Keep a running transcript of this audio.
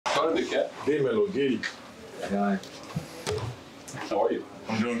Morning, big cat. Dímelo, Giddy. Hi. How are you?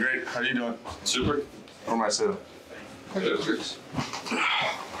 I'm doing great. How you doing? Super. For myself. Good.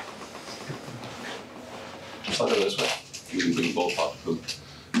 I'll go this way. You can bring both up.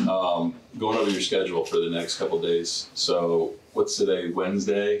 Going over your schedule for the next couple of days. So what's today?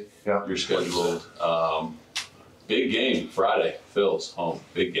 Wednesday? Yeah. You're scheduled. Big game Friday. Phil's home.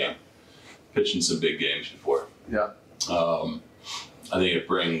 Big game. Pitching some big games before. Yeah. I think it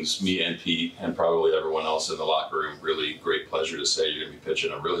brings me and Pete and probably everyone else in the locker room really great pleasure to say you're going to be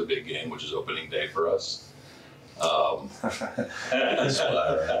pitching a really big game, which is opening day for us.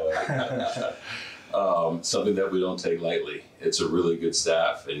 Something that we don't take lightly. It's a really good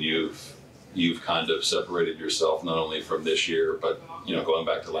staff, and you've kind of separated yourself not only from this year, but going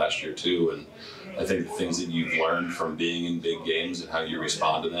back to last year too. And I think the things that you've learned from being in big games and how you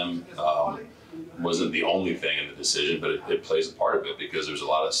respond to them wasn't the only thing in the decision, but it plays a part of it because there's a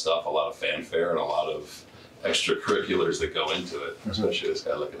lot of stuff, a lot of fanfare, and a lot of extracurriculars that go into it. Especially this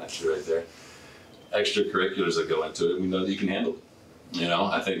guy looking at you right there. Extracurriculars that go into it. We know that you can handle it.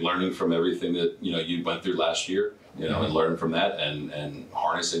 I think learning from everything that you went through last year, and learning from that and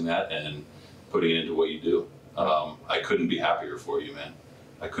harnessing that and putting it into what you do. I couldn't be happier for you, man.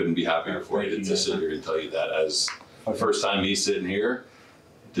 I couldn't be happier for you to sit here and tell you that. As the first time me sitting here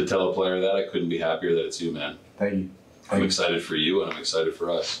to tell a player that, I couldn't be happier that it's you, man. Thank you. I'm excited for you, and I'm excited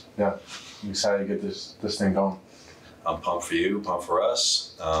for us. Yeah, I'm excited to get this thing going. I'm pumped for you, pumped for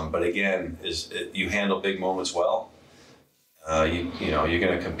us. But again, you handle big moments well. You're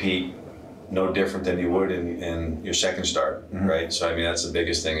going to compete no different than you would in your second start, right? So I mean, that's the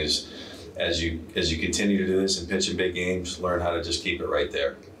biggest thing is as you continue to do this and pitch in big games, learn how to just keep it right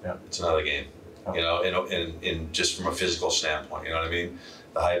there. Yeah, it's another game. And just from a physical standpoint, you know what I mean?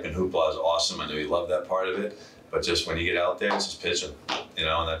 The hype and hoopla is awesome. I know you love that part of it, but just when you get out there, it's just pitching, and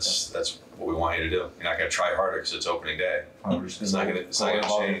that's what we want you to do. You're not going to try harder because it's opening day. It's not going to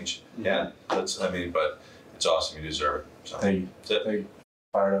change. Yeah, but it's awesome. You deserve it. So, thank you.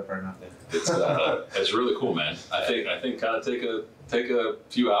 Fired up right now. It's really cool, man. I think kind of take a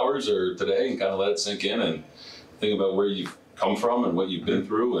few hours or today and kind of let it sink in and think about where you've come from and what you've been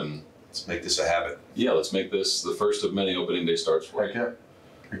through, and let's make this a habit. Yeah, let's make this the first of many opening day starts for you.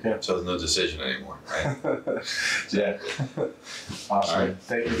 Okay. So there's no decision anymore, right? Yeah. Awesome. All right.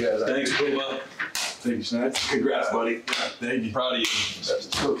 Thank you guys. Thanks, Puma. Thank you, Schneider. Congrats, buddy. Thank you. Proud of you.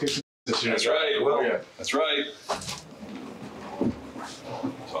 Still kicking. That's right. Well, yeah. That's right.